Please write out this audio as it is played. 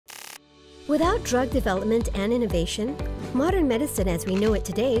Without drug development and innovation, modern medicine as we know it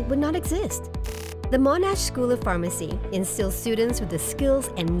today would not exist. The Monash School of Pharmacy instills students with the skills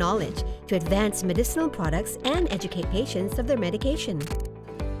and knowledge to advance medicinal products and educate patients of their medication.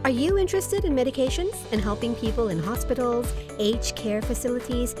 Are you interested in medications and helping people in hospitals, aged care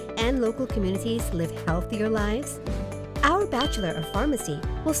facilities, and local communities live healthier lives? Our Bachelor of Pharmacy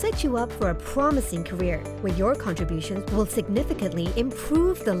will set you up for a promising career where your contributions will significantly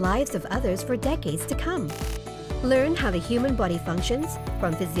improve the lives of others for decades to come. Learn how the human body functions,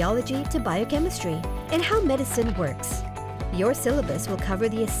 from physiology to biochemistry, and how medicine works. Your syllabus will cover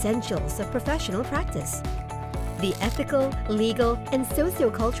the essentials of professional practice, the ethical, legal, and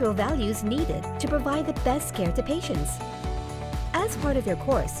socio-cultural values needed to provide the best care to patients. As part of your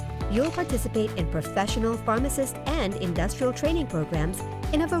course, you'll participate in professional pharmacist and industrial training programs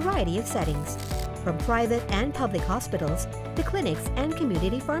in a variety of settings, from private and public hospitals to clinics and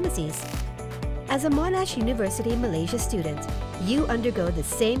community pharmacies. As a Monash University Malaysia student, you undergo the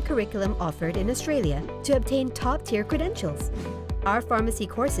same curriculum offered in Australia to obtain top-tier credentials. Our pharmacy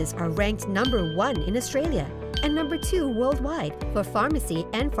courses are ranked number 1 in Australia and number 2 worldwide for pharmacy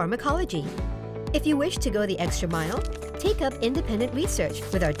and pharmacology. If you wish to go the extra mile, take up independent research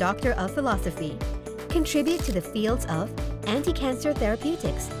with our Doctor of Philosophy. Contribute to the fields of anti-cancer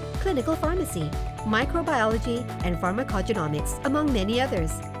therapeutics, clinical pharmacy, microbiology, and pharmacogenomics, among many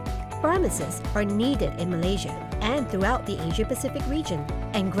others. Pharmacists are needed in Malaysia and throughout the Asia-Pacific region,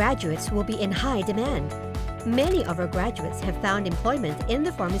 and graduates will be in high demand. Many of our graduates have found employment in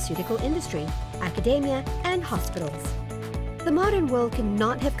the pharmaceutical industry, academia, and hospitals. The modern world could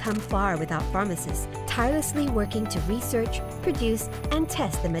not have come far without pharmacists tirelessly working to research, produce, and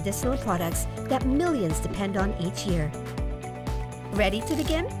test the medicinal products that millions depend on each year. Ready to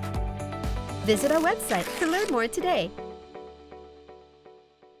begin? Visit our website to learn more today.